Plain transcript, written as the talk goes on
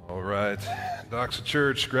All right, Doxa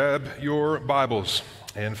Church, grab your Bibles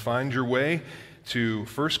and find your way to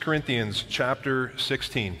 1 Corinthians chapter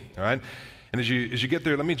 16, all right? And as you get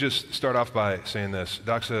there, let me just start off by saying this.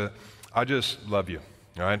 Doxa, I just love you,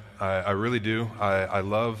 all right? I really do. I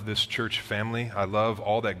love this church family. I love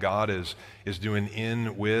all that God is doing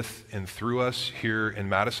in, with, and through us here in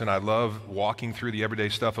Madison. I love walking through the everyday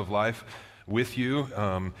stuff of life with you,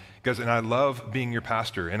 and I love being your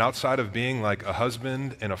pastor. And outside of being like a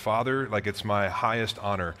husband and a father, like it's my highest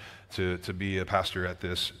honor to be a pastor at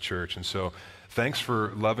this church. And so thanks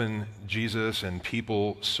for loving Jesus and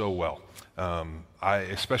people so well.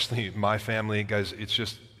 Especially my family, guys,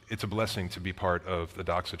 it's a blessing to be part of the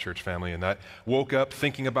Doxa Church family. And I woke up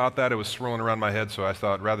thinking about that. It was swirling around my head, so I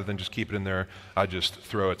thought rather than just keep it in there, I'd just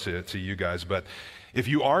throw it to you guys. But if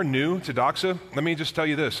you are new to Doxa, let me just tell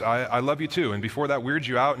you this. I love you too. And before that weirds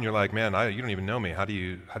you out and you're like, man, you don't even know me. How do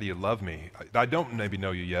you love me? I don't maybe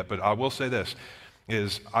know you yet, but I will say this,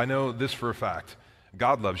 is I know this for a fact.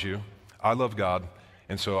 God loves you. I love God.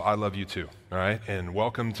 And so I love you too, all right? And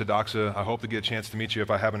welcome to Doxa. I hope to get a chance to meet you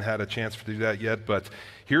if I haven't had a chance to do that yet. But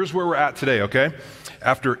here's where we're at today, okay?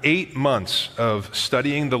 After 8 months of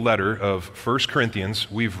studying the letter of 1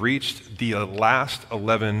 Corinthians, we've reached the last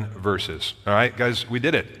 11 verses, all right? Guys, we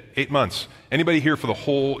did it, 8 months. Anybody here for the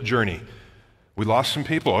whole journey? We lost some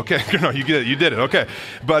people. Okay, no, you did it, okay.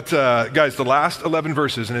 But guys, the last 11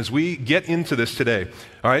 verses, and as we get into this today,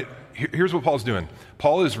 all right, here's what Paul's doing.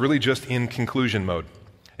 Paul is really just in conclusion mode.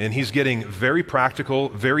 And he's getting very practical,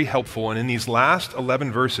 very helpful. And in these last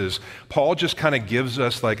 11 verses, Paul just kind of gives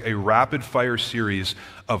us like a rapid fire series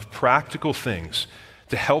of practical things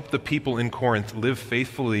to help the people in Corinth live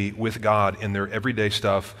faithfully with God in their everyday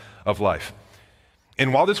stuff of life.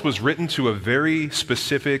 And while this was written to a very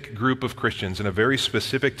specific group of Christians in a very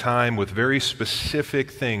specific time with very specific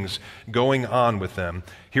things going on with them,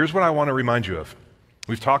 here's what I want to remind you of.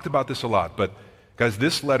 We've talked about this a lot, but guys,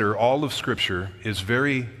 this letter, all of Scripture, is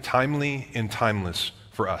very timely and timeless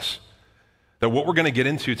for us. That what we're going to get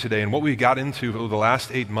into today and what we got into over the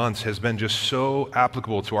last 8 months has been just so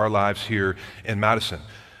applicable to our lives here in Madison.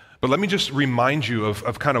 But let me just remind you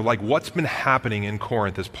of kind of like what's been happening in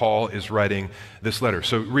Corinth as Paul is writing this letter.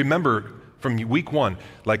 So remember from week 1,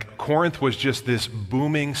 like Corinth was just this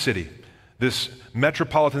booming city, this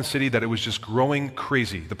metropolitan city that it was just growing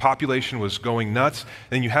crazy. The population was going nuts.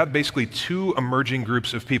 And you had basically two emerging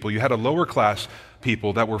groups of people. You had a lower class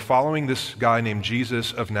people that were following this guy named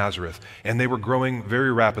Jesus of Nazareth, and they were growing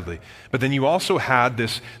very rapidly. But then you also had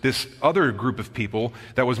this other group of people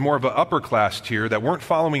that was more of an upper class tier that weren't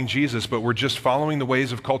following Jesus, but were just following the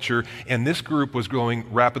ways of culture, and this group was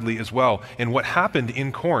growing rapidly as well. And what happened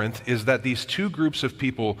in Corinth is that these two groups of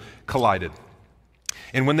people collided.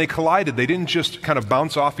 And when they collided, they didn't just kind of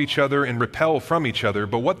bounce off each other and repel from each other,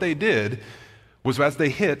 but what they did was as they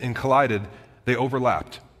hit and collided, they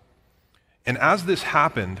overlapped. And as this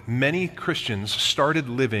happened, many Christians started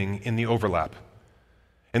living in the overlap.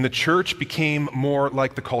 And the church became more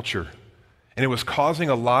like the culture. And it was causing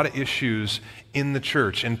a lot of issues in the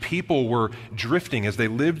church. And people were drifting. As they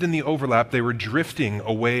lived in the overlap, they were drifting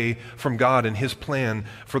away from God and His plan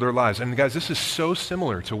for their lives. And guys, this is so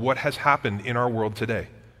similar to what has happened in our world today.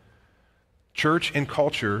 Church and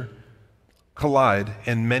culture collide,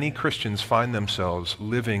 and many Christians find themselves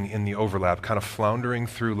living in the overlap, kind of floundering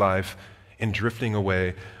through life and drifting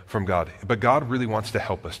away from God. But God really wants to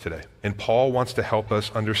help us today. And Paul wants to help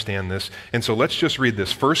us understand this. And so let's just read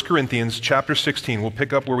this. 1 Corinthians chapter 16. We'll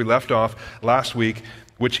pick up where we left off last week,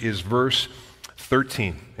 which is verse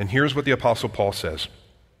 13. And here's what the Apostle Paul says.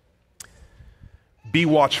 Be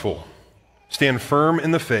watchful, stand firm in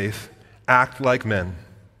the faith, act like men.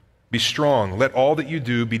 Be strong, let all that you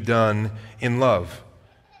do be done in love.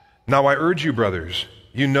 Now I urge you, brothers,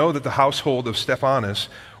 you know that the household of Stephanas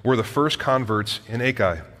were the first converts in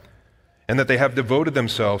Achaia, and that they have devoted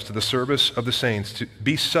themselves to the service of the saints, to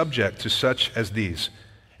be subject to such as these,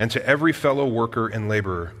 and to every fellow worker and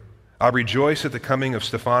laborer. I rejoice at the coming of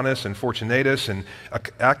Stephanas and Fortunatus and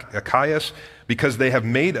Achaeus, because they have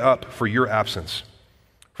made up for your absence,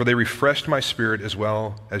 for they refreshed my spirit as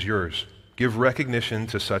well as yours. Give recognition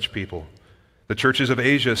to such people. The churches of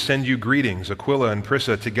Asia send you greetings. Aquila and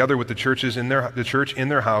Prisca, together with the church in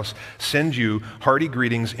their house, send you hearty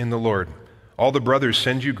greetings in the Lord. All the brothers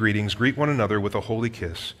send you greetings. Greet one another with a holy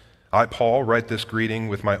kiss. I, Paul, write this greeting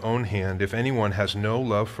with my own hand. If anyone has no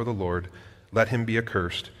love for the Lord, let him be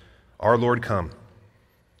accursed. Our Lord come.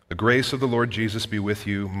 The grace of the Lord Jesus be with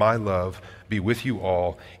you. My love be with you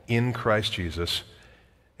all in Christ Jesus.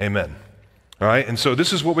 Amen. All right, and so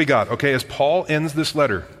this is what we got, okay? As Paul ends this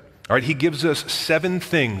letter, All right, he gives us 7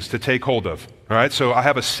 things to take hold of. All right, so I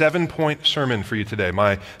have a 7-point sermon for you today.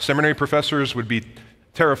 My seminary professors would be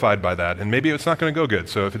terrified by that, and maybe it's not going to go good.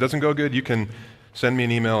 So if it doesn't go good, you can send me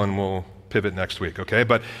an email and we'll pivot next week, okay?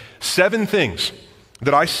 But 7 things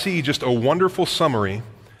that I see just a wonderful summary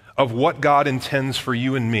of what God intends for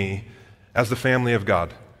you and me as the family of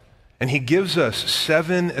God. And he gives us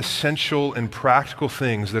 7 essential and practical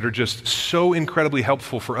things that are just so incredibly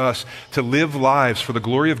helpful for us to live lives for the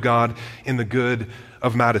glory of God in the good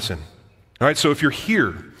of Madison. All right, so if you're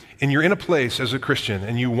here and you're in a place as a Christian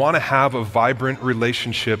and you want to have a vibrant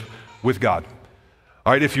relationship with God,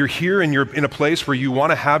 all right, if you're here and you're in a place where you want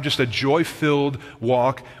to have just a joy-filled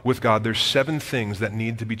walk with God, there's 7 things that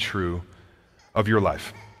need to be true of your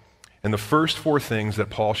life. And the first 4 things that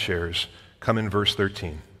Paul shares come in verse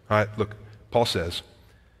 13. All right, look, Paul says,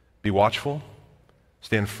 be watchful,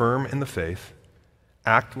 stand firm in the faith,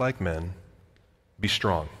 act like men, be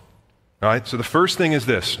strong. All right, so the first thing is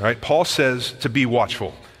this, all right, Paul says to be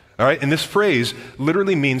watchful. All right, and this phrase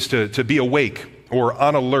literally means to be awake or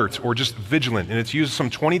on alert or just vigilant, and it's used some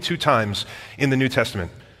 22 times in the New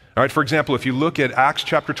Testament. All right, for example, if you look at Acts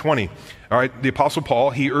chapter 20, all right, the Apostle Paul,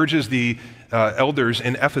 he urges the elders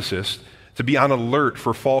in Ephesus to be on alert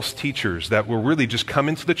for false teachers that will really just come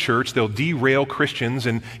into the church, they'll derail Christians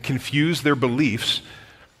and confuse their beliefs,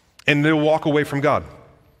 and they'll walk away from God.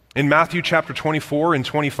 In Matthew chapter 24 and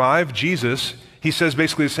 25, Jesus, he says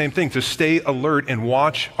basically the same thing, to stay alert and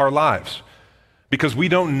watch our lives, because we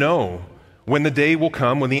don't know when the day will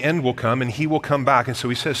come, when the end will come, and he will come back. And so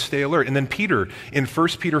he says, stay alert. And then Peter, in 1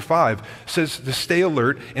 Peter 5, says to stay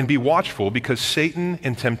alert and be watchful, because Satan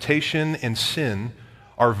and temptation and sin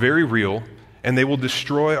are very real, and they will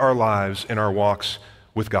destroy our lives and our walks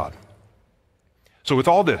with God. So with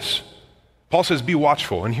all this, Paul says, be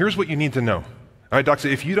watchful. And here's what you need to know. All right, Doctor,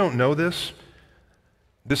 if you don't know this,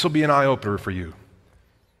 this will be an eye-opener for you.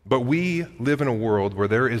 But we live in a world where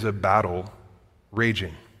there is a battle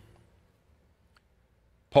raging.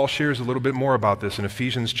 Paul shares a little bit more about this in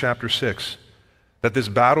Ephesians chapter 6, that this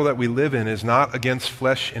battle that we live in is not against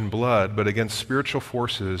flesh and blood, but against spiritual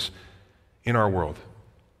forces in our world.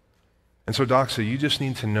 And so, Doxa, you just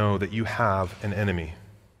need to know that you have an enemy.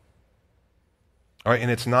 All right,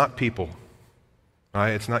 and it's not people. All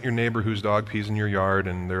right, it's not your neighbor whose dog pees in your yard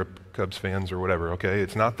and they're Cubs fans or whatever, okay?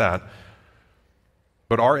 It's not that.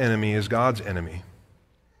 But our enemy is God's enemy,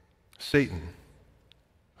 Satan,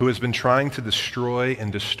 who has been trying to destroy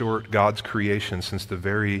and distort God's creation since the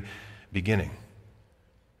very beginning.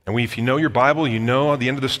 And if you know your Bible, you know at the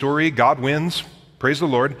end of the story, God wins, praise the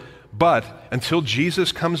Lord. But until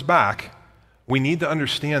Jesus comes back, we need to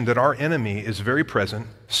understand that our enemy is very present,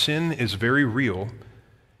 sin is very real,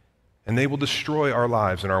 and they will destroy our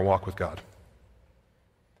lives and our walk with God.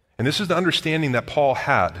 And this is the understanding that Paul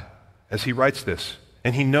had as he writes this.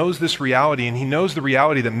 And he knows this reality, and he knows the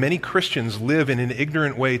reality that many Christians live in an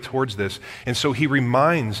ignorant way towards this. And so he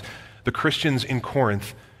reminds the Christians in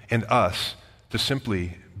Corinth and us to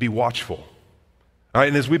simply be watchful. All right,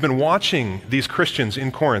 and as we've been watching these Christians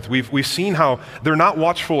in Corinth, we've seen how they're not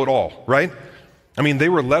watchful at all, right? I mean, they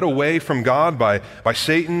were led away from God by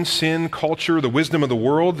Satan, sin, culture, the wisdom of the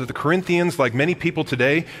world. The Corinthians, like many people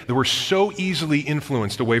today, they were so easily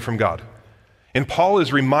influenced away from God. And Paul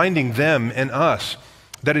is reminding them and us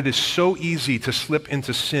that it is so easy to slip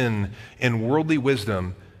into sin and worldly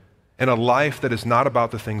wisdom and a life that is not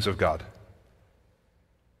about the things of God.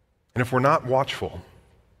 And if we're not watchful,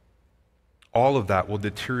 all of that will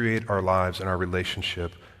deteriorate our lives and our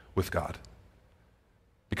relationship with God.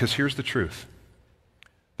 Because here's the truth.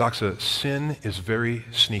 Doxa, sin is very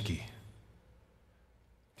sneaky.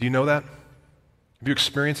 Do you know that? Have you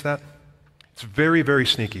experienced that? It's very, very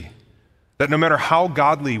sneaky. That no matter how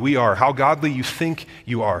godly we are, how godly you think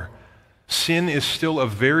you are, sin is still a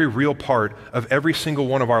very real part of every single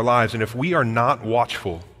one of our lives. And if we are not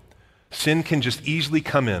watchful, sin can just easily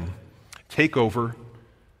come in, take over,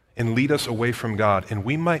 and lead us away from God, and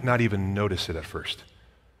we might not even notice it at first.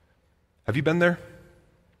 Have you been there?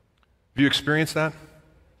 Have you experienced that?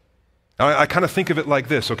 I kind of think of it like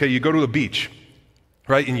this, okay? You go to the beach,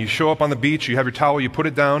 right? And you show up on the beach, you have your towel, you put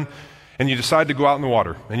it down, and you decide to go out in the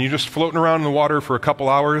water. And you're just floating around in the water for a couple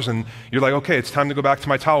hours, and you're like, okay, it's time to go back to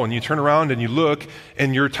my towel. And you turn around and you look,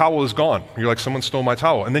 and your towel is gone. You're like, someone stole my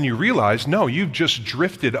towel. And then you realize, no, you've just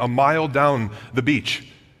drifted a mile down the beach,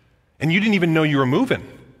 and you didn't even know you were moving.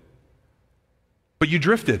 But you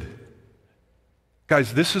drifted.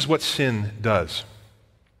 Guys, this is what sin does.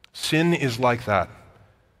 Sin is like that.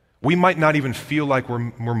 We might not even feel like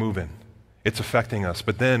we're moving. It's affecting us.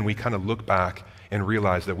 But then we kind of look back and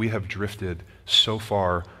realize that we have drifted so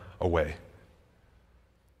far away.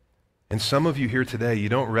 And some of you here today, you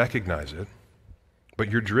don't recognize it,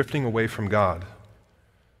 but you're drifting away from God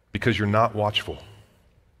because you're not watchful.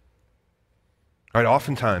 All right,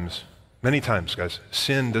 oftentimes, many times, guys,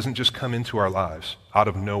 sin doesn't just come into our lives out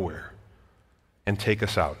of nowhere and take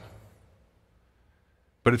us out.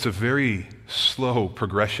 But it's a very slow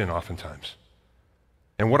progression oftentimes.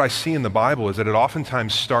 And what I see in the Bible is that it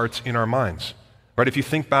oftentimes starts in our minds. Right? If you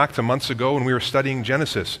think back to months ago when we were studying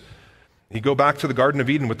Genesis, you go back to the Garden of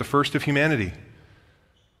Eden with the first of humanity.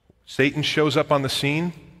 Satan shows up on the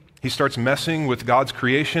scene. He starts messing with God's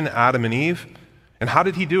creation, Adam and Eve. And how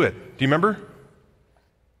did he do it? Do you remember?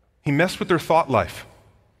 He messed with their thought life.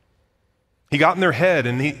 He got in their head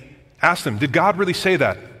and he asked them, did God really say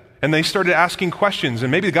that? And they started asking questions,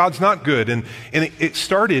 and maybe God's not good. And it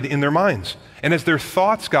started in their minds. And as their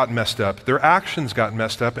thoughts got messed up, their actions got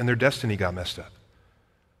messed up, and their destiny got messed up.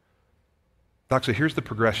 Doc, so here's the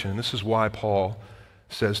progression, and this is why Paul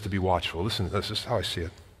says to be watchful. Listen to this. This is how I see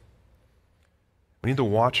it. We need to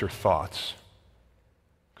watch our thoughts,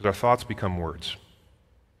 because our thoughts become words.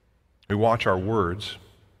 We watch our words,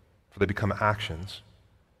 for they become actions.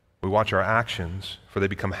 We watch our actions, for they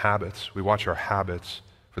become habits. We watch our habits,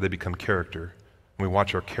 for they become character. And we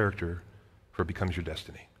watch our character, for it becomes your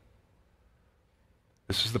destiny.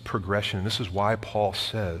 This is the progression. This is why Paul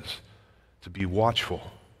says to be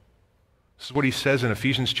watchful. This is what he says in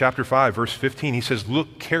Ephesians chapter 5, verse 15. He says,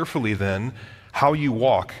 look carefully then how you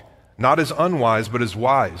walk, not as unwise, but as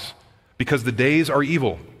wise, because the days are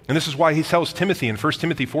evil. And this is why he tells Timothy in 1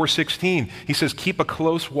 Timothy 4:16, he says, keep a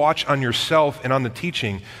close watch on yourself and on the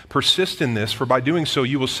teaching. Persist in this, for by doing so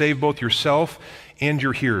you will save both yourself and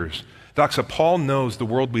your hearers. Doxa, Paul knows the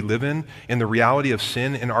world we live in and the reality of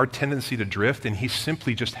sin and our tendency to drift, and he's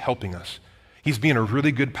simply just helping us. He's being a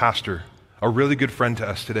really good pastor, a really good friend to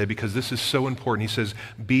us today, because this is so important. He says,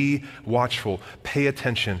 be watchful, pay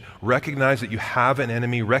attention, recognize that you have an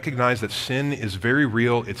enemy, recognize that sin is very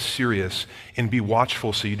real, it's serious, and be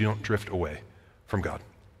watchful so you don't drift away from God.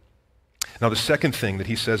 Now, the second thing that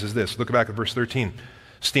he says is this. Look back at verse 13.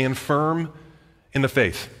 Stand firm in the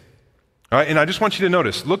faith. All right, and I just want you to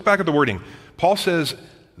notice, look back at the wording. Paul says,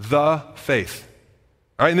 the faith.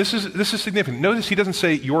 All right, and this is significant. Notice he doesn't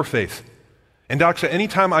say your faith. And Doxa,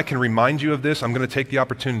 anytime I can remind you of this, I'm going to take the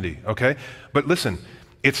opportunity, okay? But listen,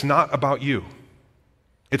 it's not about you.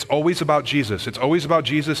 It's always about Jesus. It's always about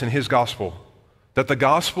Jesus and his gospel. That the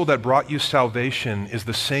gospel that brought you salvation is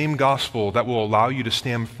the same gospel that will allow you to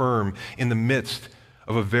stand firm in the midst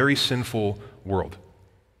of a very sinful world.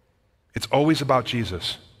 It's always about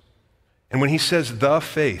Jesus. And when he says the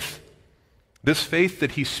faith, this faith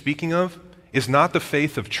that he's speaking of is not the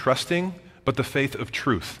faith of trusting, but the faith of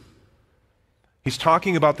truth. He's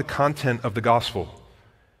talking about the content of the gospel.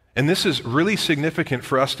 And this is really significant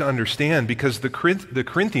for us to understand, because the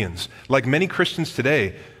Corinthians, like many Christians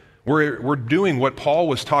today, we're doing what Paul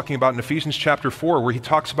was talking about in Ephesians chapter 4, where he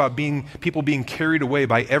talks about people being carried away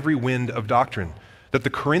by every wind of doctrine. That the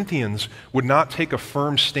Corinthians would not take a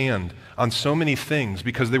firm stand on so many things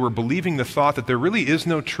because they were believing the thought that there really is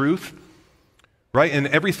no truth, right? And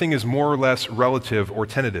everything is more or less relative or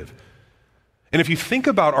tentative. And if you think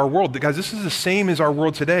about our world, guys, this is the same as our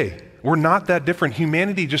world today. We're not that different.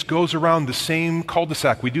 Humanity just goes around the same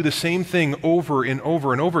cul-de-sac. We do the same thing over and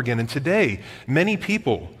over and over again. And today, many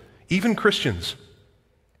people, even Christians,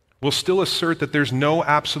 will still assert that there's no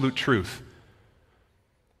absolute truth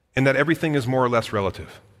and that everything is more or less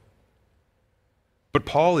relative. But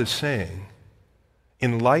Paul is saying,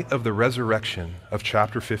 in light of the resurrection of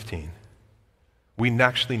chapter 15, we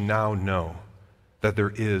actually now know that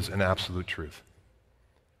there is an absolute truth.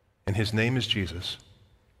 And his name is Jesus.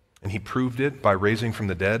 And he proved it by raising from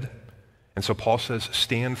the dead. And so Paul says,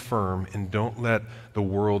 stand firm and don't let the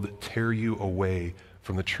world tear you away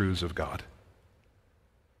from the truths of God.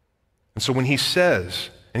 And so when he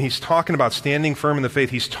says, and he's talking about standing firm in the faith,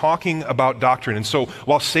 he's talking about doctrine. And so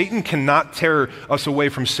while Satan cannot tear us away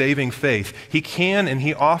from saving faith, he can, and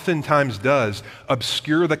he oftentimes does,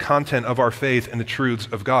 obscure the content of our faith and the truths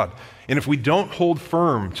of God. And if we don't hold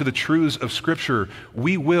firm to the truths of Scripture,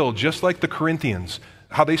 we will, just like the Corinthians,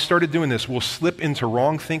 how they started doing this, will slip into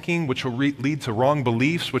wrong thinking, which will lead to wrong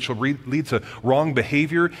beliefs, which will lead to wrong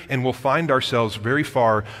behavior, and we'll find ourselves very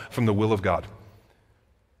far from the will of God.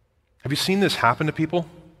 Have you seen this happen to people?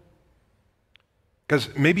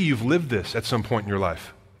 Because maybe you've lived this at some point in your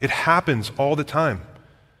life. It happens all the time.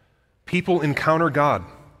 People encounter God.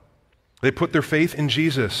 They put their faith in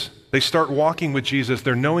Jesus. They start walking with Jesus.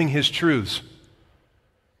 They're knowing his truths.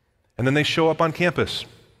 And then they show up on campus.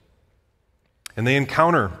 And they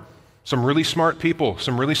encounter some really smart people,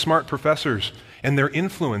 some really smart professors, and they're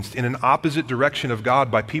influenced in an opposite direction of God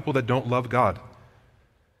by people that don't love God.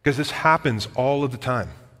 Because this happens all of the time.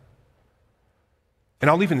 And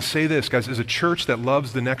I'll even say this, guys, as a church that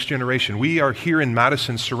loves the next generation, we are here in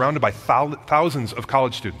Madison surrounded by thousands of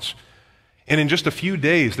college students. And in just a few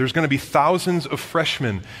days, there's going to be thousands of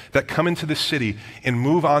freshmen that come into the city and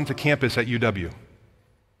move on to campus at UW.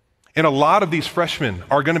 And a lot of these freshmen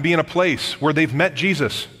are going to be in a place where they've met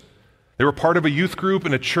Jesus. They were part of a youth group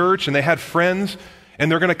in a church, and they had friends, and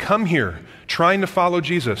they're going to come here trying to follow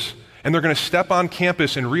Jesus. And they're going to step on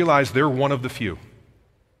campus and realize they're one of the few.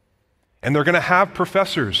 And they're going to have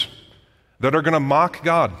professors that are going to mock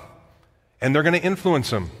God, and they're going to influence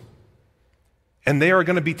them. And they are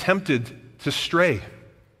going to be tempted to stray.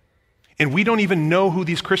 And we don't even know who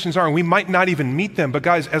these Christians are, and we might not even meet them. But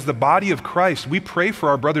guys, as the body of Christ, we pray for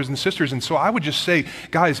our brothers and sisters. And so I would just say,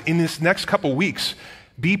 guys, in this next couple weeks,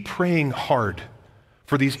 be praying hard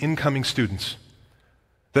for these incoming students,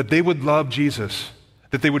 that they would love Jesus,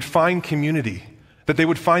 that they would find community, that they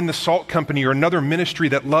would find the Salt Company or another ministry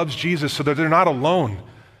that loves Jesus so that they're not alone,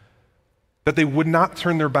 that they would not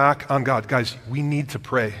turn their back on God. Guys, we need to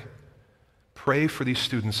pray. Pray for these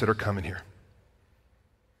students that are coming here.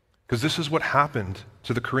 Because this is what happened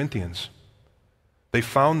to the Corinthians. They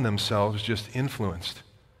found themselves just influenced,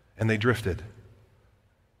 and they drifted.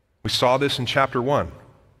 We saw this in chapter 1.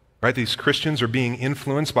 Right? These Christians are being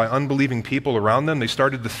influenced by unbelieving people around them. They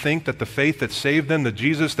started to think that the faith that saved them, the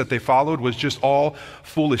Jesus that they followed, was just all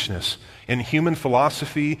foolishness. And human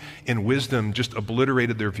philosophy and wisdom just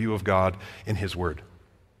obliterated their view of God and His Word.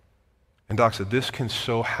 And Doc said, this can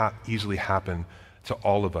so easily happen to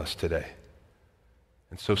all of us today.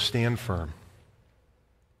 And so stand firm.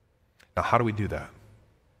 Now, how do we do that?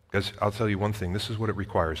 Because I'll tell you one thing, this is what it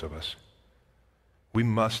requires of us. We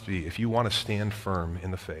must be, if you want to stand firm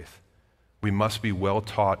in the faith, we must be well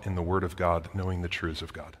taught in the Word of God, knowing the truths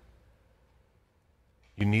of God.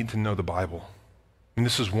 You need to know the Bible. And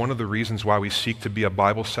this is one of the reasons why we seek to be a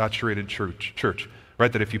Bible-saturated church,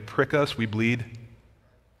 right? That if you prick us, we bleed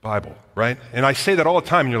Bible, right? And I say that all the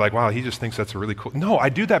time, and you're like, wow, he just thinks that's a really cool. No, I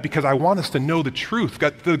do that because I want us to know the truth.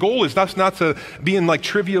 The goal is not to be in like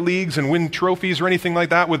trivia leagues and win trophies or anything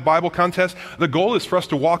like that with Bible contests. The goal is for us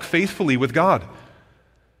to walk faithfully with God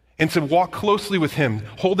and to walk closely with Him,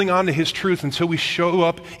 holding on to His truth until we show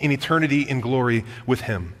up in eternity in glory with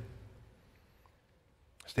Him.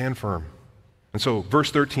 Stand firm. And so,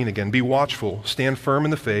 verse 13 again, be watchful, stand firm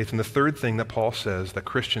in the faith. And the third thing that Paul says that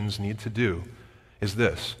Christians need to do is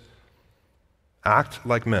this: act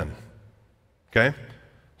like men. Okay?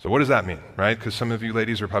 So what does that mean, right? Because some of you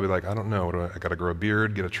ladies are probably like, I don't know, I got to grow a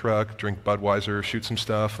beard, get a truck, drink Budweiser, shoot some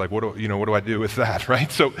stuff. Like, what do I do with that,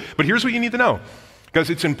 right? So, but here's what you need to know. Because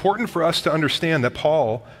it's important for us to understand that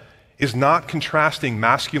Paul is not contrasting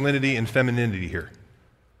masculinity and femininity here.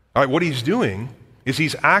 All right, what he's doing is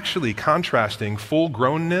he's actually contrasting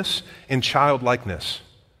full-grownness and childlikeness.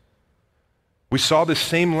 We saw this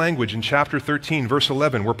same language in chapter 13, verse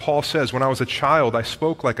 11, where Paul says, when I was a child, I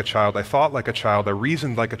spoke like a child, I thought like a child, I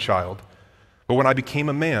reasoned like a child. But when I became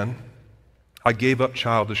a man, I gave up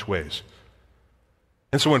childish ways.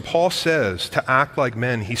 And so when Paul says to act like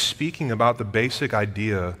men, he's speaking about the basic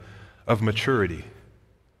idea of maturity.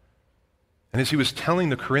 And as he was telling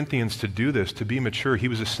the Corinthians to do this, to be mature, he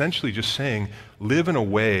was essentially just saying, live in a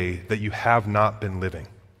way that you have not been living.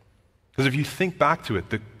 Because if you think back to it,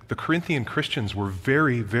 the Corinthian Christians were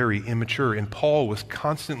very, very immature, and Paul was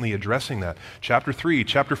constantly addressing that. Chapter 3,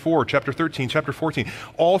 chapter 4, chapter 13, chapter 14,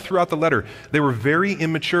 all throughout the letter, they were very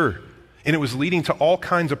immature. And it was leading to all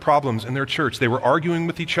kinds of problems in their church. They were arguing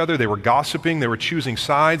with each other. They were gossiping. They were choosing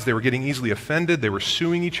sides. They were getting easily offended. They were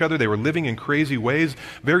suing each other. They were living in crazy ways,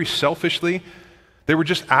 very selfishly. They were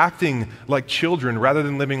just acting like children rather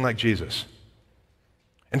than living like Jesus.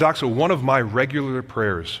 And Doxa, one of my regular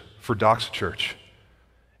prayers for Doxa Church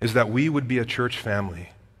is that we would be a church family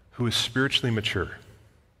who is spiritually mature.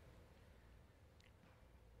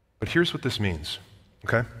 But here's what this means,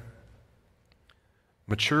 okay?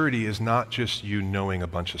 Maturity is not just you knowing a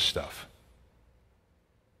bunch of stuff.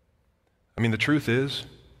 I mean, the truth is,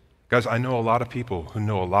 guys, I know a lot of people who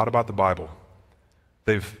know a lot about the Bible.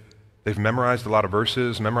 They've memorized a lot of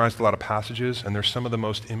verses, memorized a lot of passages, and they're some of the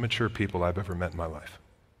most immature people I've ever met in my life.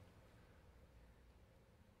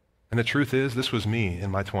 And the truth is, this was me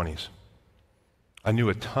in my 20s. I knew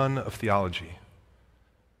a ton of theology,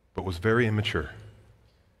 but was very immature.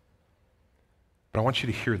 But I want you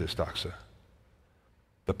to hear this, Doxa.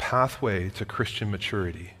 The pathway to Christian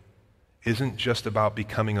maturity isn't just about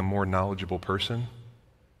becoming a more knowledgeable person,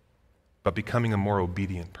 but becoming a more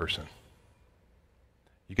obedient person.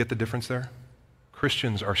 You get the difference there?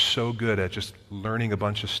 Christians are so good at just learning a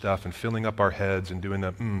bunch of stuff and filling up our heads and doing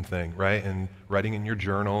the thing, right? And writing in your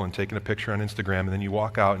journal and taking a picture on Instagram, and then you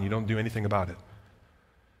walk out and you don't do anything about it.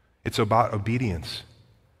 It's about obedience.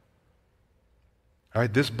 All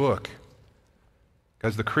right, this book,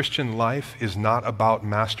 guys, the Christian life is not about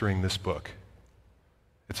mastering this book.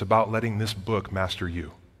 It's about letting this book master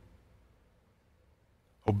you.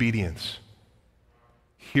 Obedience.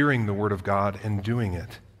 Hearing the Word of God and doing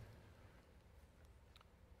it.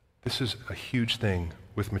 This is a huge thing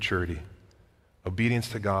with maturity. Obedience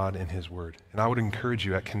to God and His Word. And I would encourage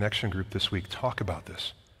you at Connection Group this week, talk about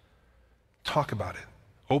this. Talk about it.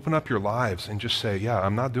 Open up your lives and just say, yeah,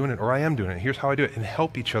 I'm not doing it, or I am doing it. Here's how I do it. And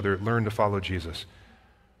help each other learn to follow Jesus.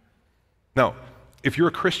 Now, if you're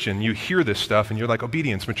a Christian, you hear this stuff and you're like,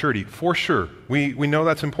 obedience, maturity, for sure. We know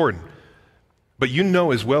that's important. But you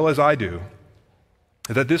know as well as I do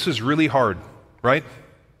that this is really hard, right?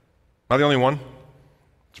 Not the only one.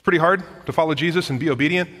 It's pretty hard to follow Jesus and be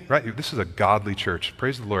obedient, right? This is a godly church.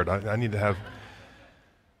 Praise the Lord. I need to have...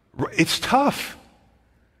 It's tough.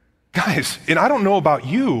 Guys, and I don't know about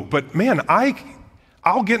you, but man,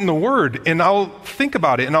 I'll get in the Word and I'll think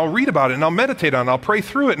about it and I'll read about it and I'll meditate on it and I'll pray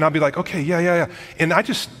through it and I'll be like, okay, yeah. And I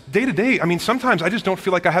just, day to day, sometimes I just don't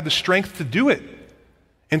feel like I have the strength to do it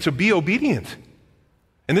and to be obedient.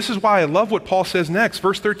 And this is why I love what Paul says next,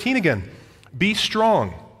 verse 13 again. Be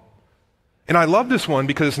strong. And I love this one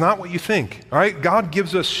because it's not what you think, all right? God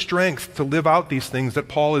gives us strength to live out these things that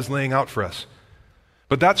Paul is laying out for us.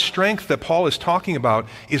 But that strength that Paul is talking about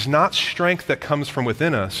is not strength that comes from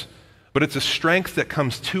within us, but it's a strength that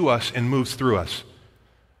comes to us and moves through us.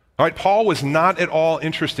 All right, Paul was not at all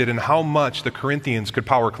interested in how much the Corinthians could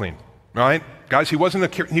power clean, all right? Guys, he wasn't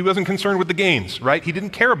concerned with the gains, right? He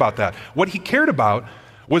didn't care about that. What he cared about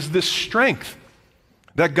was this strength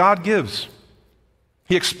that God gives.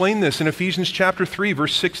 He explained this in Ephesians chapter 3,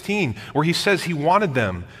 verse 16, where he says he wanted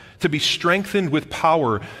them to be strengthened with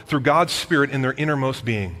power through God's Spirit in their innermost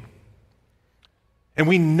being. And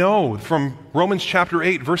we know from Romans chapter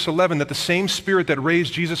 8, verse 11, that the same Spirit that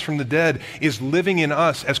raised Jesus from the dead is living in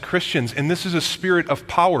us as Christians, and this is a spirit of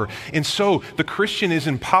power. And so the Christian is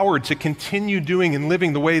empowered to continue doing and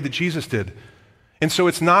living the way that Jesus did. And so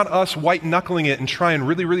it's not us white-knuckling it and trying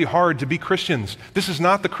really, really hard to be Christians. This is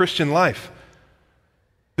not the Christian life.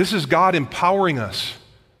 This is God empowering us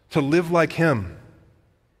to live like Him.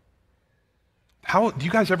 How do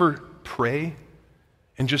you guys ever pray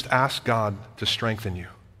and just ask God to strengthen you?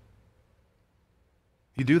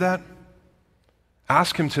 You do that?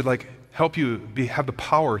 Ask Him to help you have the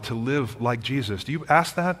power to live like Jesus. Do you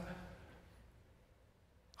ask that?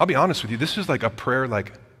 I'll be honest with you, this is like a prayer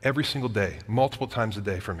every single day, multiple times a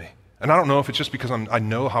day for me. And I don't know if it's just because I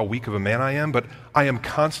know how weak of a man I am, but I am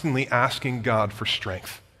constantly asking God for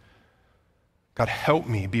strength. God, help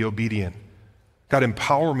me be obedient. God,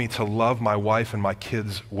 empower me to love my wife and my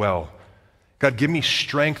kids well. God, give me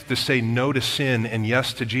strength to say no to sin and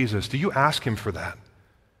yes to Jesus. Do you ask Him for that?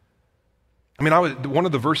 One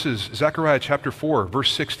of the verses, Zechariah chapter 4,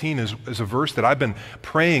 verse 16, is a verse that I've been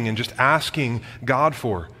praying and just asking God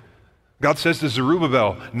for. God says to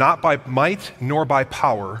Zerubbabel, not by might nor by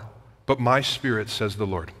power, but my Spirit, says the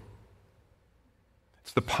Lord.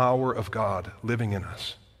 It's the power of God living in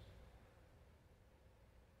us.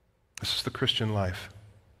 This is the Christian life.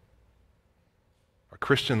 Our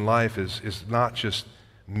Christian life is not just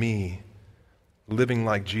me living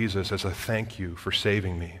like Jesus as a thank you for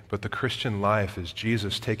saving me, but the Christian life is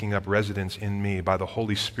Jesus taking up residence in me by the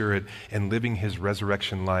Holy Spirit and living His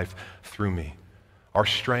resurrection life through me. Our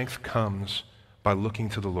strength comes by looking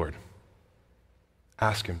to the Lord.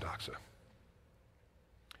 Ask Him, Doxa.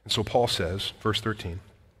 And so Paul says, verse 13,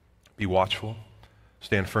 be watchful,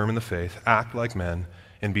 stand firm in the faith, act like men,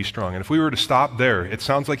 and be strong. And if we were to stop there, it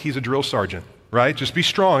sounds like he's a drill sergeant, right? Just be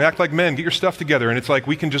strong, act like men, get your stuff together. And it's like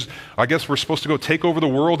we can just, I guess we're supposed to go take over the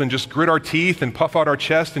world and just grit our teeth and puff out our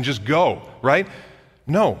chest and just go, right?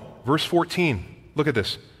 No. Verse 14, look at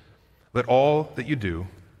this. Let all that you do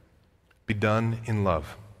be done in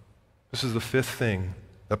love. This is the fifth thing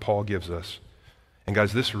that Paul gives us. And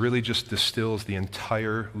guys, this really just distills the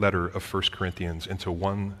entire letter of 1 Corinthians into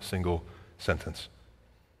one single sentence.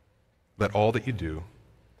 Let all that you do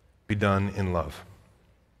be done in love.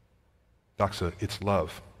 Doxa, it's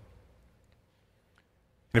love.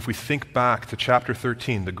 And if we think back to chapter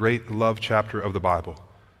 13, the great love chapter of the Bible,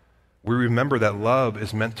 we remember that love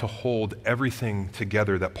is meant to hold everything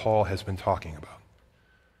together that Paul has been talking about.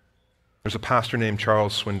 There's a pastor named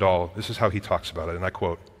Charles Swindoll. This is how he talks about it, and I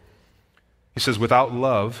quote. He says, without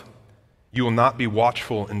love, you will not be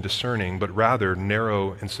watchful and discerning, but rather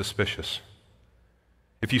narrow and suspicious.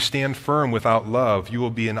 If you stand firm without love, you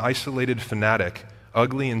will be an isolated fanatic,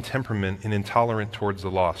 ugly in temperament and intolerant towards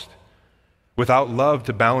the lost. Without love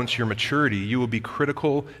to balance your maturity, you will be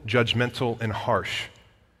critical, judgmental, and harsh.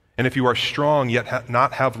 And if you are strong yet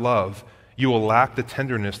not have love, you will lack the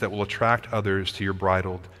tenderness that will attract others to your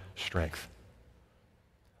bridled strength.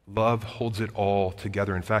 Love holds it all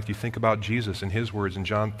together. In fact, you think about Jesus and his words in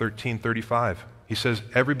John 13:35. He says,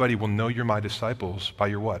 everybody will know you're my disciples by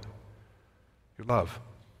your what? Your love.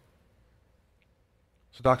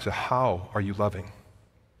 So, Doxa, how are you loving?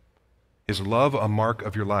 Is love a mark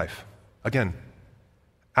of your life? Again,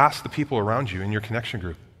 ask the people around you in your connection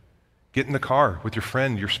group. Get in the car with your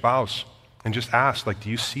friend, your spouse, and just ask, do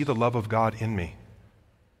you see the love of God in me?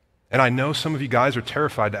 And I know some of you guys are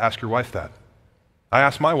terrified to ask your wife that. I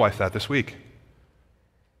asked my wife that this week.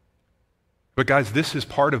 But guys, this is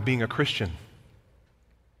part of being a Christian.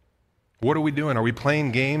 What are we doing? Are we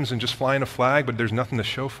playing games and just flying a flag, but there's nothing to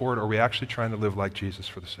show for it? Or are we actually trying to live like Jesus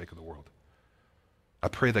for the sake of the world? I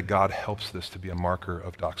pray that God helps this to be a marker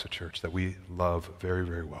of Doxa Church that we love very,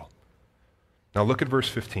 very well. Now look at verse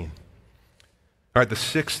 15. All right, the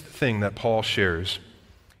sixth thing that Paul shares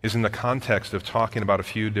is in the context of talking about a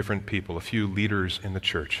few different people, a few leaders in the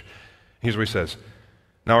church. Here's what he says.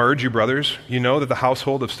 Now I urge you, brothers, you know that the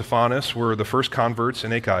household of Stephanas were the first converts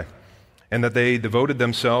in Achaia, and that they devoted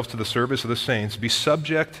themselves to the service of the saints. Be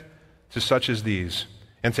subject to such as these,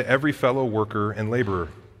 and to every fellow worker and laborer.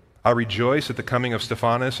 I rejoice at the coming of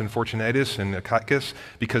Stephanas and Fortunatus and Achaicus,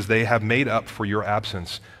 because they have made up for your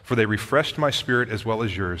absence, for they refreshed my spirit as well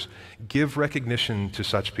as yours. Give recognition to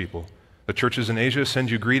such people. The churches in Asia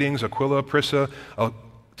send you greetings. Aquila, Prisca,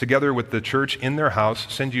 together with the church in their house,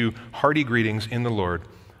 send you hearty greetings in the Lord.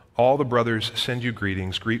 All the brothers send you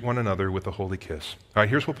greetings. Greet one another with a holy kiss. All right,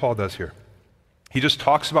 here's what Paul does here. He just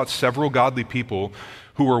talks about several godly people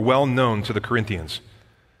who were well known to the Corinthians.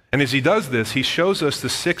 And as he does this, he shows us the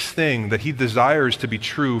sixth thing that he desires to be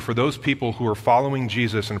true for those people who are following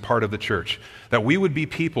Jesus and part of the church. That we would be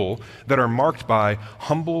people that are marked by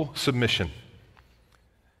humble submission.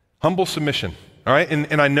 Humble submission. All right?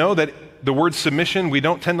 And I know that the word submission, we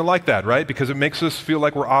don't tend to like that, right? Because it makes us feel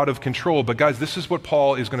like we're out of control. But guys, this is what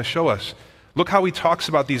Paul is going to show us. Look how he talks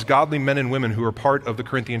about these godly men and women who are part of the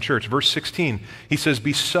Corinthian church. Verse 16, he says,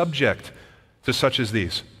 be subject to such as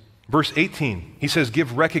these. Verse 18, he says,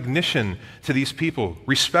 give recognition to these people.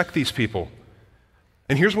 Respect these people.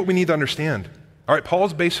 And here's what we need to understand. All right,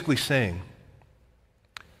 Paul's basically saying,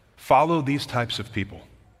 follow these types of people.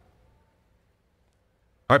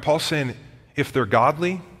 All right, Paul's saying, if they're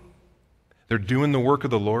godly, they're doing the work of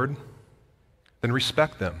the Lord, then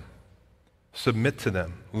respect them. Submit to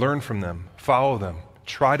them, learn from them, follow them,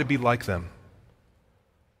 try to be like them.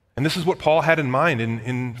 And this is what Paul had in mind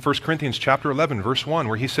in 1 Corinthians chapter 11, verse 1,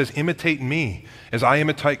 where he says, imitate me as I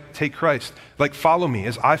imitate Christ. Like, follow me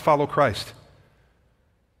as I follow Christ.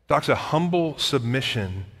 Doxa, humble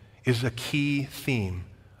submission is a key theme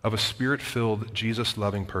of a spirit-filled,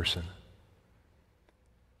 Jesus-loving person.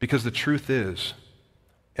 Because the truth is,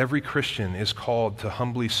 every Christian is called to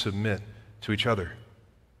humbly submit to each other.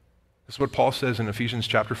 This is what Paul says in Ephesians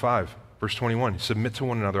chapter 5, verse 21. Submit to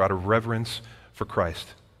one another out of reverence for Christ.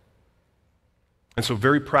 And so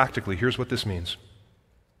very practically, here's what this means.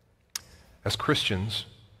 As Christians,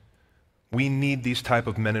 we need these type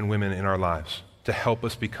of men and women in our lives to help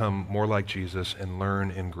us become more like Jesus and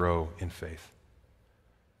learn and grow in faith.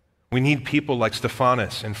 We need people like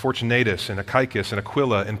Stephanas and Fortunatus and Achaicus and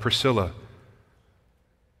Aquila and Priscilla.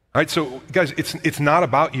 All right, so guys, it's not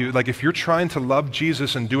about you. Like, if you're trying to love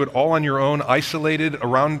Jesus and do it all on your own, isolated,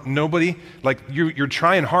 around nobody, like you're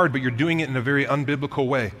trying hard, but you're doing it in a very unbiblical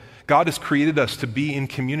way. God has created us to be in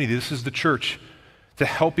community. This is the church, to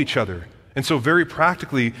help each other. And so very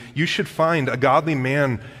practically, you should find a godly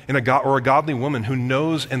man or a godly woman who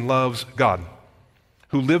knows and loves God,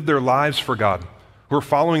 who live their lives for God, who are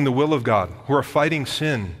following the will of God, who are fighting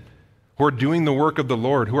sin, who are doing the work of the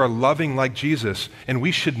Lord, who are loving like Jesus. And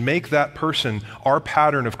we should make that person our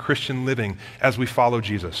pattern of Christian living as we follow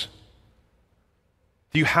Jesus.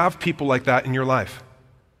 Do you have people like that in your life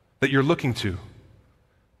that you're looking to?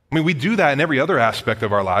 I mean, we do that in every other aspect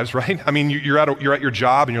of our lives, right? I mean, you're at your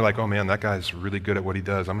job and you're like, oh man, that guy's really good at what he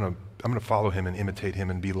does. I'm gonna follow him and imitate him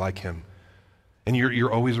and be like him. And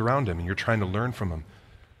you're always around him and you're trying to learn from him.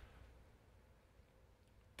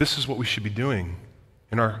 This is what we should be doing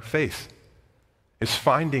in our faith, is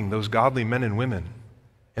finding those godly men and women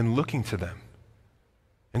and looking to them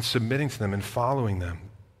and submitting to them and following them.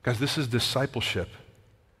 Guys, this is discipleship.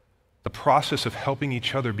 The process of helping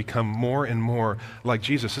each other become more and more like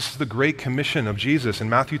Jesus. This is the great commission of Jesus in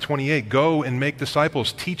Matthew 28. Go and make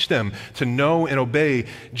disciples. Teach them to know and obey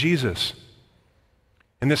Jesus.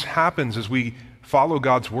 And this happens as we follow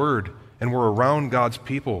God's word and we're around God's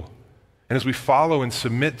people. And as we follow and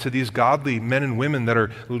submit to these godly men and women that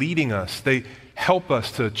are leading us, they help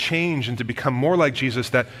us to change and to become more like Jesus,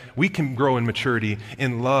 that we can grow in maturity,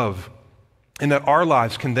 in love, and that our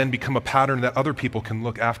lives can then become a pattern that other people can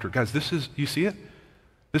look after. Guys, you see it?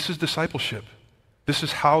 This is discipleship. This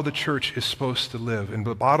is how the church is supposed to live. And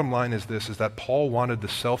the bottom line is this, is that Paul wanted the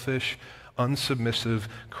selfish, unsubmissive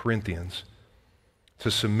Corinthians to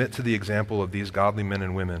submit to the example of these godly men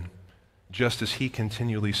and women, just as he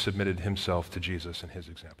continually submitted himself to Jesus and his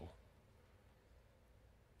example.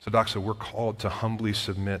 So, Doxa, we're called to humbly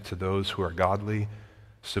submit to those who are godly,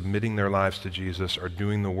 submitting their lives to Jesus, are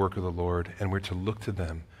doing the work of the Lord, and we're to look to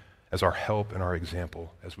them as our help and our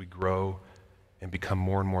example as we grow and become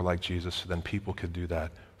more and more like Jesus, so then people could do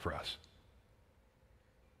that for us.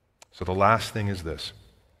 So the last thing is this,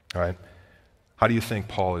 all right? How do you think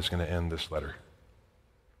Paul is going to end this letter?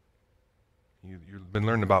 You've been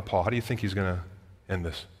learning about Paul. How do you think he's going to end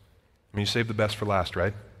this? I mean, you saved the best for last,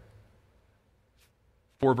 right?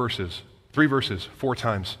 3 verses, 4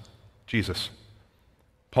 times, Jesus.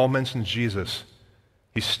 Paul mentions Jesus.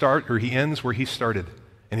 He ends where he started,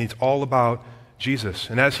 and it's all about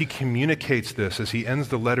Jesus. And as he communicates this, as he ends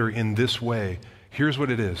the letter in this way, here's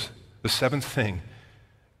what it is. The 7th thing,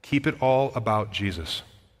 keep it all about Jesus.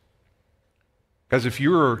 Because if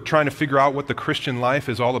you're trying to figure out what the Christian life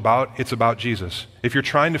is all about, it's about Jesus. If you're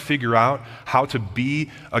trying to figure out how to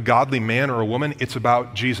be a godly man or a woman, it's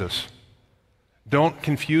about Jesus. Don't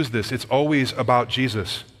confuse this. It's always about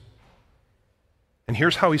Jesus. And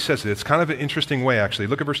here's how he says it. It's kind of an interesting way, actually.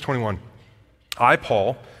 Look at verse 21. I,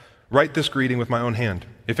 Paul, write this greeting with my own hand.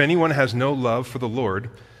 If anyone has no love for the Lord,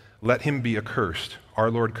 let him be accursed.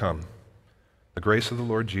 Our Lord come. The grace of the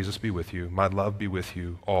Lord Jesus be with you. My love be with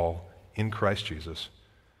you all in Christ Jesus.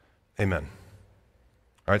 Amen.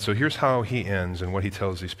 All right, so here's how he ends and what he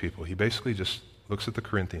tells these people. He basically just looks at the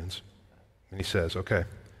Corinthians and he says, okay,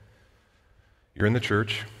 you're in the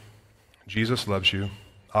church. Jesus loves you.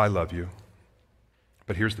 I love you.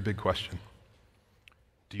 But here's the big question.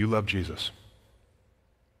 Do you love Jesus?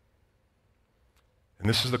 And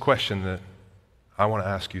this is the question that I want to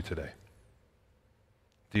ask you today.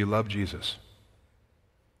 Do you love Jesus?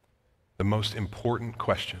 The most important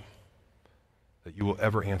question that you will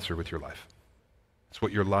ever answer with your life. It's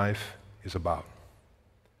what your life is about.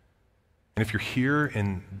 And if you're here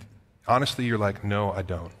and honestly you're like, no, I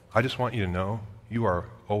don't. I just want you to know you are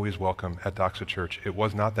always welcome at Doxa Church. It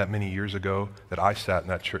was not that many years ago that I sat in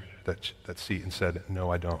that church, that seat and said,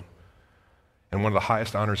 no, I don't. And one of the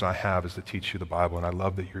highest honors I have is to teach you the Bible, and I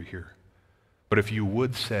love that you're here. But if you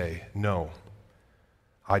would say, no,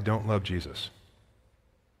 I don't love Jesus,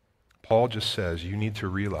 Paul just says you need to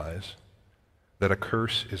realize that a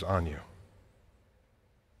curse is on you.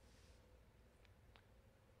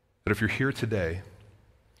 That if you're here today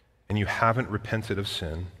and you haven't repented of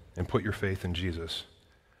sin and put your faith in Jesus,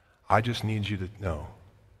 I just need you to know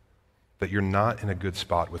that you're not in a good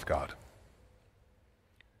spot with God.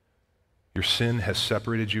 Your sin has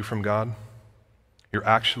separated you from God. You're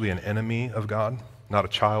actually an enemy of God, not a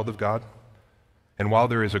child of God. And while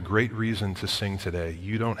there is a great reason to sing today,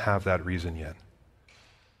 you don't have that reason yet.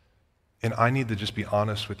 And I need to just be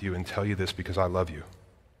honest with you and tell you this because I love you.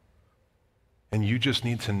 And you just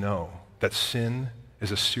need to know that sin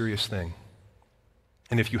is a serious thing.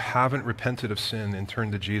 And if you haven't repented of sin and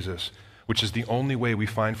turned to Jesus, which is the only way we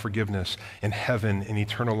find forgiveness in heaven, in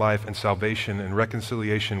eternal life, and salvation, and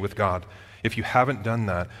reconciliation with God, if you haven't done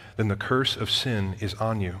that, then the curse of sin is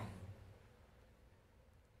on you.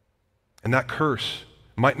 And that curse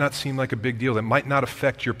might not seem like a big deal. It might not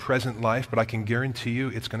affect your present life, but I can guarantee you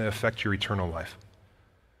it's going to affect your eternal life.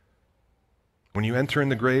 When you enter in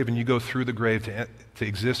the grave and you go through the grave to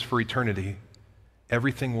exist for eternity,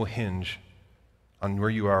 everything will hinge on where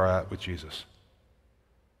you are at with Jesus.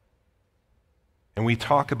 And we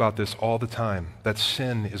talk about this all the time, that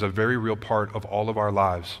sin is a very real part of all of our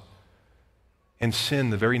lives. And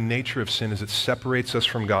sin, the very nature of sin, is it separates us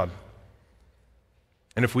from God.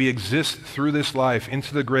 And if we exist through this life,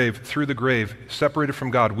 into the grave, through the grave, separated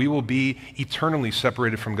from God, we will be eternally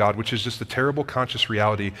separated from God, which is just a terrible conscious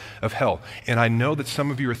reality of hell. And I know that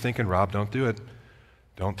some of you are thinking, Rob, don't do it.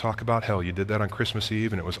 Don't talk about hell. You did that on Christmas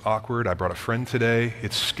Eve, and it was awkward. I brought a friend today.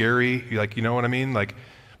 It's scary. You know what I mean?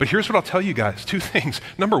 But here's what I'll tell you guys. 2 things.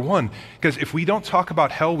 Number 1, because if we don't talk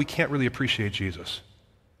about hell, we can't really appreciate Jesus.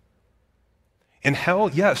 And hell,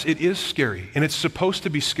 yes, it is scary, and it's supposed to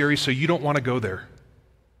be scary so you don't want to go there.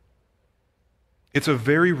 It's a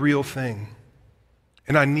very real thing,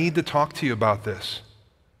 and I need to talk to you about this.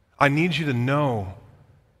 I need you to know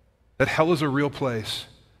that hell is a real place,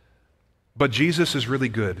 but Jesus is really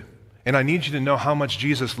good. And I need you to know how much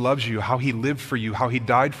Jesus loves you, how he lived for you, how he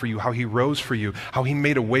died for you, how he rose for you, how he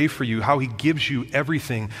made a way for you, how he gives you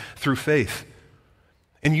everything through faith.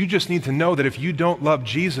 And you just need to know that if you don't love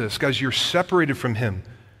Jesus, guys, you're separated from him.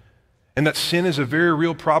 And that sin is a very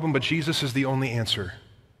real problem, but Jesus is the only answer.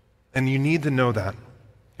 And you need to know that.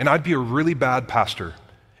 And I'd be a really bad pastor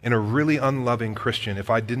and a really unloving Christian if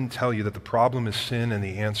I didn't tell you that the problem is sin and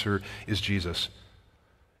the answer is Jesus.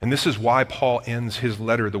 And this is why Paul ends his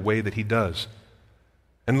letter the way that he does.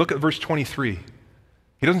 And look at verse 23.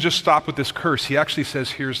 He doesn't just stop with this curse. He actually says,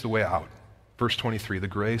 here's the way out. Verse 23, the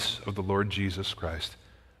grace of the Lord Jesus Christ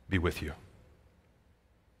be with you.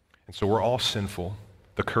 And so we're all sinful.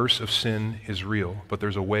 The curse of sin is real, but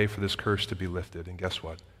there's a way for this curse to be lifted. And guess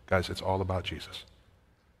what? Guys, it's all about Jesus.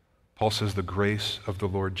 Paul says the grace of the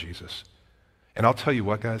Lord Jesus. And I'll tell you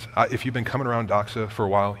what, guys, if you've been coming around Doxa for a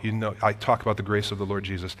while, you know I talk about the grace of the Lord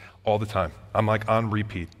Jesus all the time. I'm like on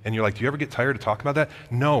repeat. And you're like, do you ever get tired of talking about that?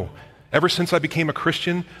 No. Ever since I became a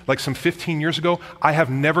Christian, like some 15 years ago, I have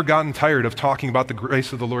never gotten tired of talking about the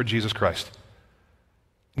grace of the Lord Jesus Christ.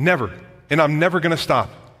 Never. And I'm never going to stop.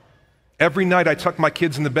 Every night I tuck my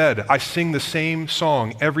kids in the bed, I sing the same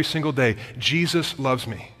song every single day. Jesus loves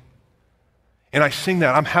me. And I sing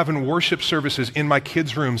that. I'm having worship services in my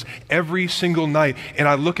kids' rooms every single night. And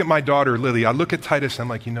I look at my daughter, Lily. I look at Titus. I'm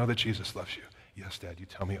like, you know that Jesus loves you. Yes, Dad, you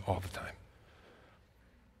tell me all the time.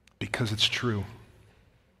 Because it's true.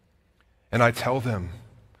 And I tell them,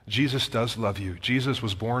 Jesus does love you. Jesus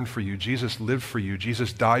was born for you. Jesus lived for you.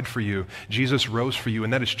 Jesus died for you. Jesus rose for you.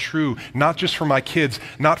 And that is true, not just for my kids,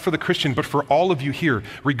 not for the Christian, but for all of you here.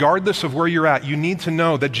 Regardless of where you're at, you need to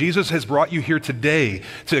know that Jesus has brought you here today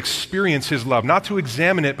to experience his love, not to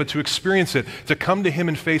examine it, but to experience it, to come to him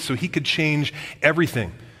in faith so he could change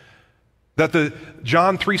everything. That the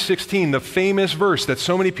John 3:16, the famous verse that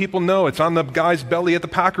so many people know, it's on the guy's belly at the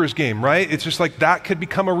Packers game, right? It's just like that could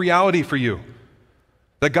become a reality for you.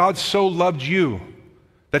 That God so loved you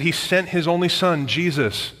that he sent his only son,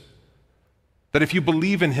 Jesus, that if you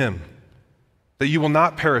believe in him, that you will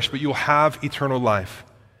not perish, but you will have eternal life.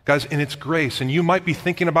 Guys, and it's grace. And you might be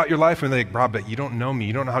thinking about your life and like, Rob, but you don't know me.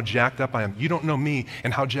 You don't know how jacked up I am. You don't know me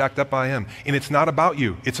and how jacked up I am. And it's not about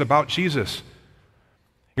you. It's about Jesus.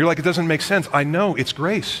 You're like, it doesn't make sense. I know, it's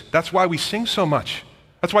grace. That's why we sing so much.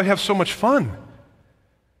 That's why we have so much fun.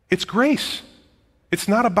 It's grace. It's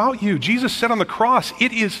not about you. Jesus said on the cross,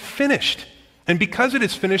 it is finished. And because it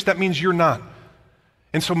is finished, that means you're not.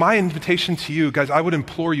 And so my invitation to you, guys, I would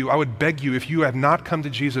implore you, I would beg you, if you have not come to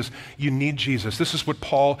Jesus, you need Jesus. This is what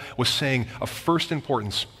Paul was saying of first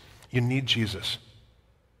importance. You need Jesus.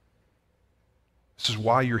 This is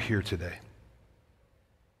why you're here today.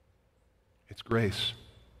 It's grace.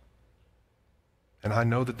 And I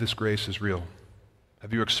know that this grace is real.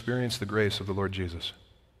 Have you experienced the grace of the Lord Jesus?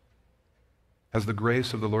 Has the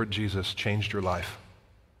grace of the Lord Jesus changed your life,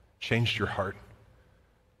 changed your heart?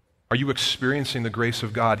 Are you experiencing the grace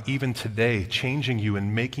of God even today, changing you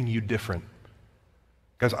and making you different?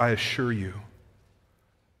 Guys, I assure you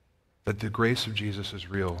that the grace of Jesus is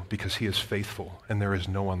real because he is faithful and there is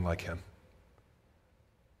no one like him.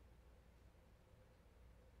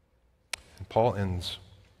 And Paul ends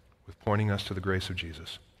with pointing us to the grace of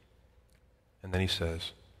Jesus. And then he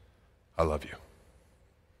says, I love you.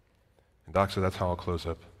 And Doxa, that's how I'll close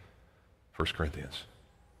up 1 Corinthians.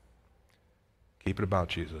 Keep it about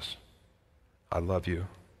Jesus. I love you.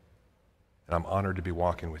 And I'm honored to be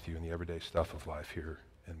walking with you in the everyday stuff of life here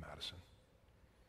in Madison.